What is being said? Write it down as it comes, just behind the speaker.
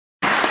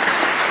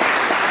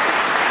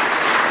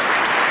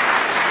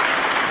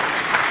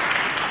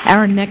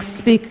Our next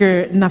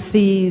speaker,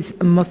 Nafeez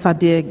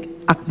Mosaddeq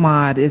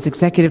Ahmed, is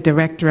Executive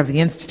Director of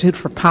the Institute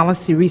for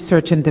Policy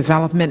Research and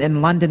Development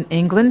in London,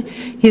 England.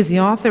 He is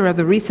the author of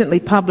the recently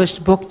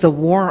published book, The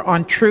War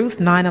on Truth,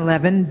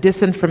 9/11,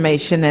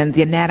 Disinformation, and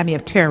the Anatomy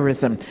of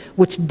Terrorism,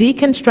 which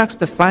deconstructs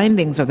the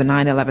findings of the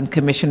 9/11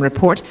 Commission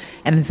report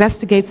and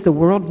investigates the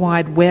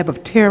worldwide web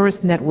of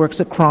terrorist networks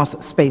across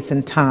space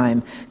and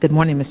time. Good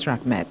morning, Mr.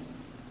 Ahmed.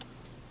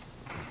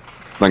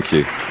 Thank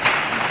you.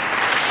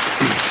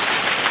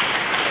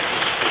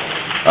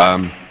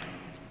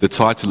 The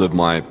title of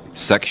my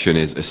section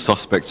is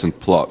Suspects and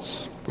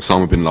Plots,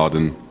 Osama bin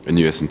Laden and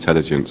US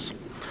Intelligence.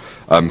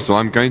 So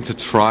I'm going to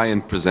try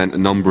and present a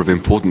number of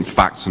important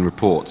facts and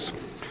reports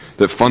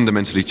that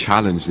fundamentally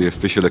challenge the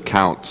official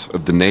account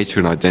of the nature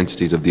and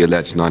identities of the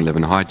alleged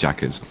 9/11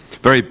 hijackers.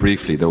 Very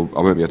briefly, though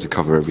I won't be able to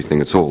cover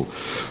everything at all,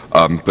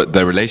 but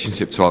their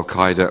relationship to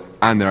Al-Qaeda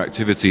and their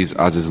activities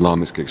as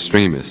Islamic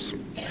extremists.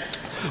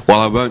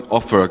 While I won't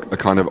offer a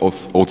kind of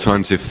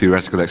alternative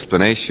theoretical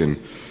explanation,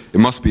 it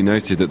must be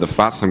noted that the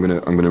facts I'm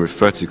going to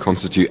refer to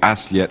constitute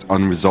as yet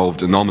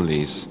unresolved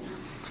anomalies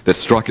that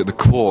strike at the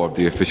core of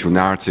the official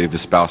narrative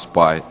espoused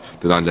by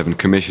the 9/11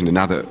 Commission and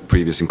other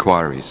previous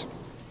inquiries.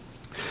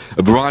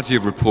 A variety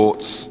of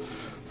reports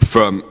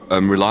from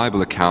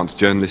reliable accounts,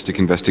 journalistic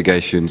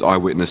investigations,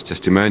 eyewitness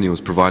testimonials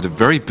provide a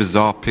very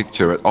bizarre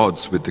picture at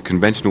odds with the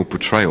conventional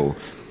portrayal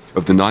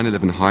of the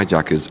 9/11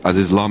 hijackers as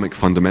Islamic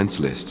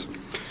fundamentalists.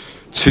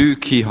 Two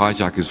key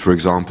hijackers, for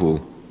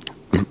example,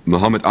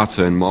 Mohammed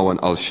Atta and Marwan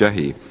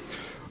al-Shehi,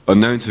 are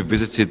known to have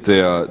visited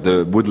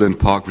the Woodland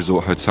Park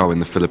Resort Hotel in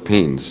the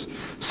Philippines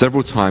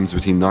several times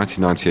between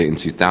 1998 and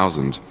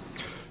 2000.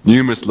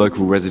 Numerous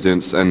local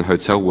residents and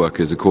hotel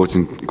workers,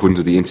 according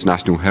to the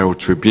International Herald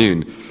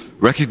Tribune,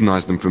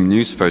 recognized them from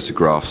news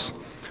photographs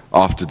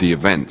after the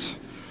event.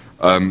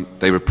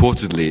 They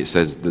reportedly, it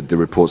says, the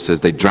report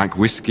says, they drank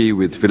whiskey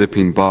with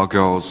Philippine bar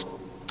girls,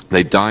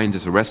 they dined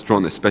at a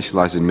restaurant that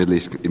specialized in Middle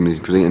East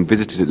cuisine and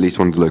visited at least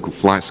one of the local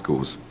flight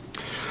schools.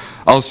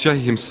 Al-Shehi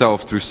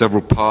himself threw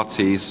several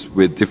parties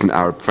with different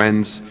Arab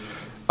friends.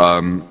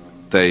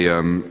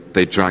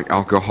 They drank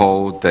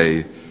alcohol.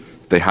 They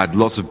had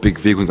lots of big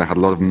vehicles. They had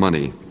a lot of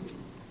money.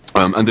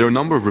 And there are a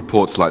number of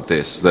reports like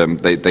this.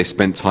 They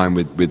spent time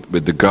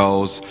with the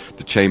girls,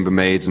 the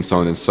chambermaids, and so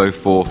on and so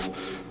forth.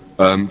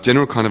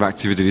 General kind of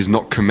activity is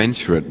not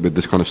commensurate with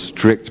this kind of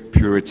strict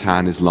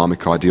Puritan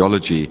Islamic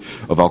ideology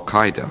of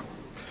Al-Qaeda.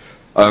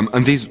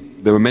 And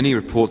there were many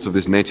reports of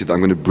this nature that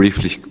I'm going to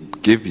briefly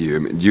give you. I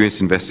mean, US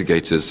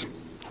investigators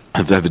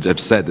have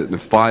said that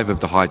 5 of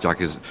the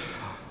hijackers,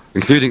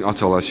 including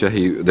Atta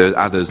al-Shehi, there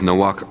are others,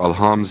 Nawak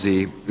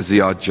al-Hamzi,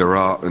 Ziad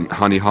Jarrah, and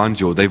Hani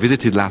Hanjour, they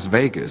visited Las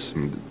Vegas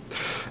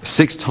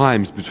 6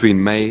 times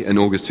between May and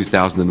August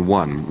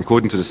 2001.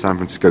 According to the San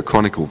Francisco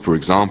Chronicle, for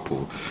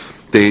example,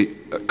 they,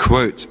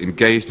 quote,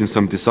 engaged in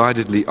some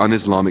decidedly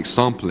un-Islamic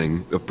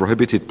sampling of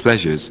prohibited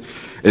pleasures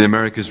in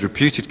America's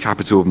reputed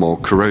capital of moral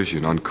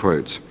corrosion,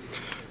 unquote.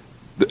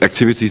 The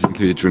activities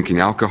included drinking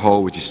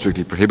alcohol, which is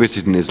strictly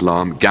prohibited in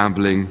Islam,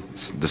 gambling,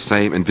 the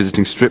same, and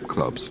visiting strip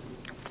clubs.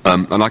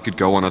 And I could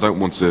go on. I don't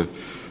want to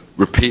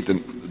repeat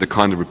the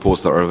kind of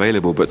reports that are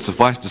available, but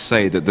suffice to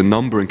say that the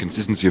number and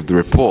consistency of the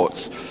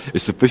reports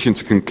is sufficient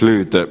to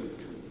conclude that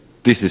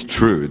this is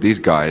true. These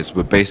guys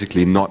were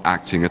basically not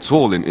acting at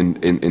all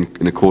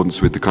in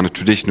accordance with the kind of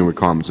traditional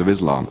requirements of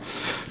Islam.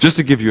 Just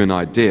to give you an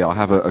idea, I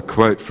have a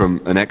quote from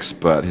an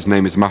expert. His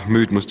name is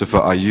Mahmoud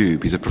Mustafa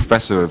Ayub. He's a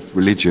professor of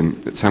religion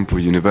at Temple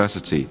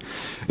University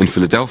in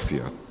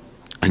Philadelphia,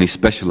 and he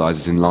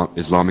specializes in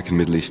Islamic and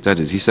Middle East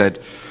studies. He said,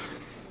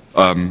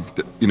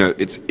 you know,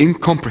 it's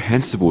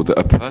incomprehensible that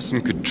a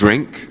person could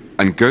drink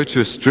and go to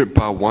a strip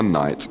bar one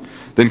night,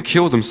 then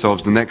kill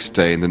themselves the next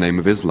day in the name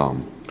of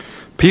Islam.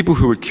 People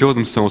who would kill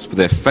themselves for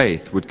their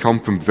faith would come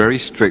from very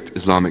strict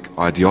Islamic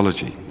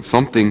ideology.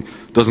 Something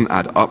doesn't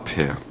add up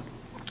here.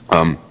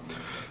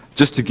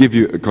 Just to give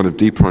you a kind of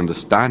deeper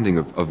understanding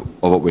of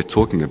what we're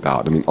talking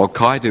about, I mean,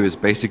 Al-Qaeda is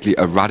basically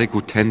a radical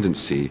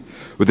tendency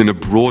within a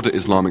broader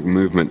Islamic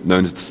movement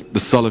known as the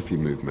Salafi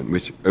movement,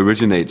 which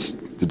originates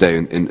today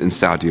in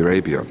Saudi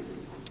Arabia.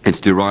 It's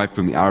derived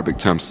from the Arabic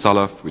term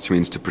salaf, which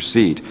means to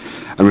precede,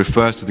 and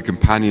refers to the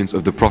companions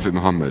of the Prophet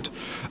Muhammad.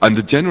 And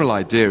the general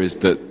idea is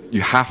that you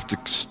have to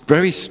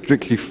very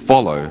strictly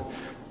follow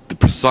the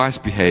precise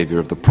behavior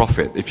of the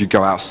Prophet. If you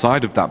go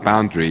outside of that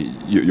boundary,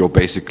 you're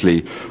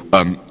basically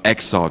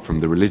exiled from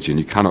the religion.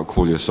 You cannot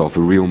call yourself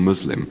a real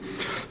Muslim.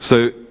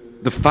 So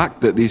the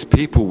fact that these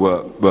people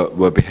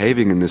were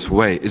behaving in this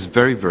way is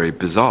very, very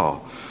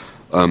bizarre.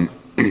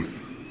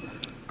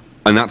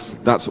 And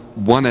that's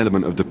one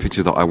element of the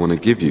picture that I want to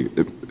give you.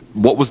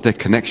 What was their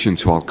connection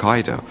to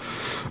Al-Qaeda?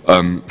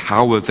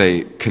 How were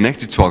they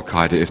connected to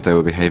Al-Qaeda if they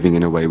were behaving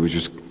in a way which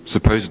was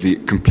supposedly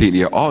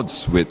completely at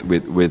odds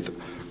with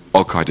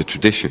Al-Qaeda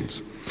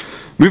traditions?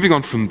 Moving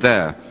on from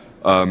there,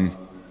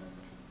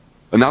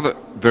 another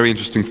very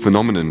interesting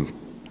phenomenon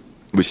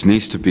which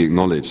needs to be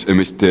acknowledged, and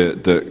which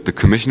the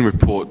Commission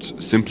report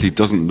simply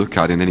doesn't look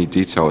at in any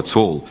detail at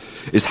all,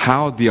 is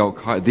how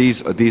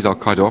these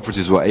Al-Qaeda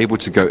operatives were able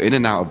to go in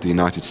and out of the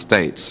United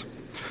States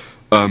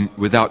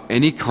without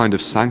any kind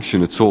of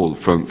sanction at all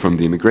from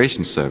the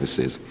immigration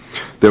services.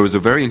 There was a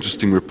very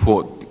interesting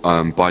report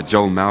by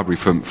Joel Mowbray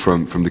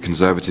from the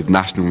Conservative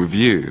National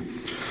Review.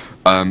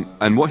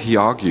 And what he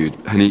argued,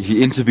 and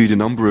he interviewed a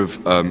number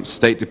of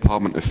State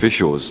Department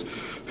officials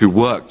who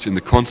worked in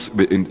the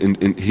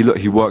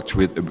he worked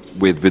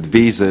with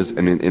visas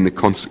and in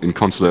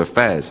consular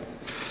affairs.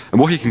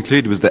 And what he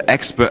concluded was that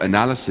expert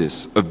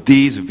analysis of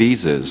these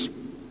visas,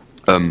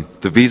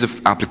 the visa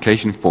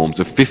application forms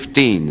of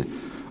 15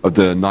 of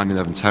the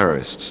 9/11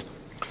 terrorists,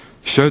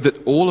 showed that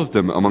all of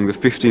them among the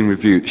 15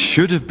 reviewed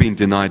should have been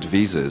denied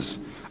visas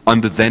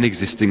under then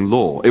existing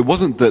law. It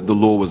wasn't that the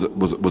law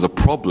was a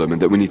problem and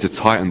that we need to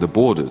tighten the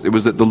borders. It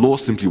was that the law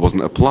simply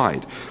wasn't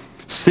applied.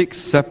 6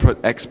 separate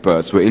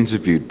experts were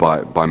interviewed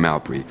by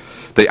Mowbray.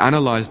 They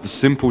analyzed the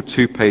simple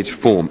 2-page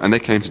form and they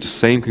came to the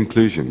same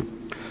conclusion.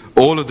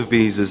 All of the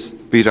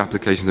visa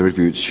applications they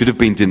reviewed should have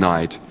been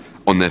denied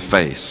on their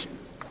face.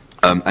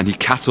 And he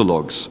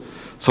catalogues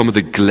some of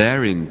the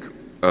glaring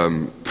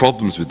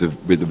problems with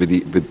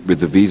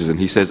the visas, and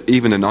he says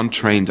even an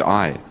untrained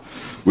eye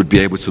would be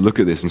able to look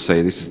at this and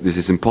say this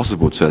is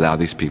impossible to allow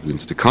these people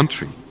into the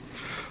country.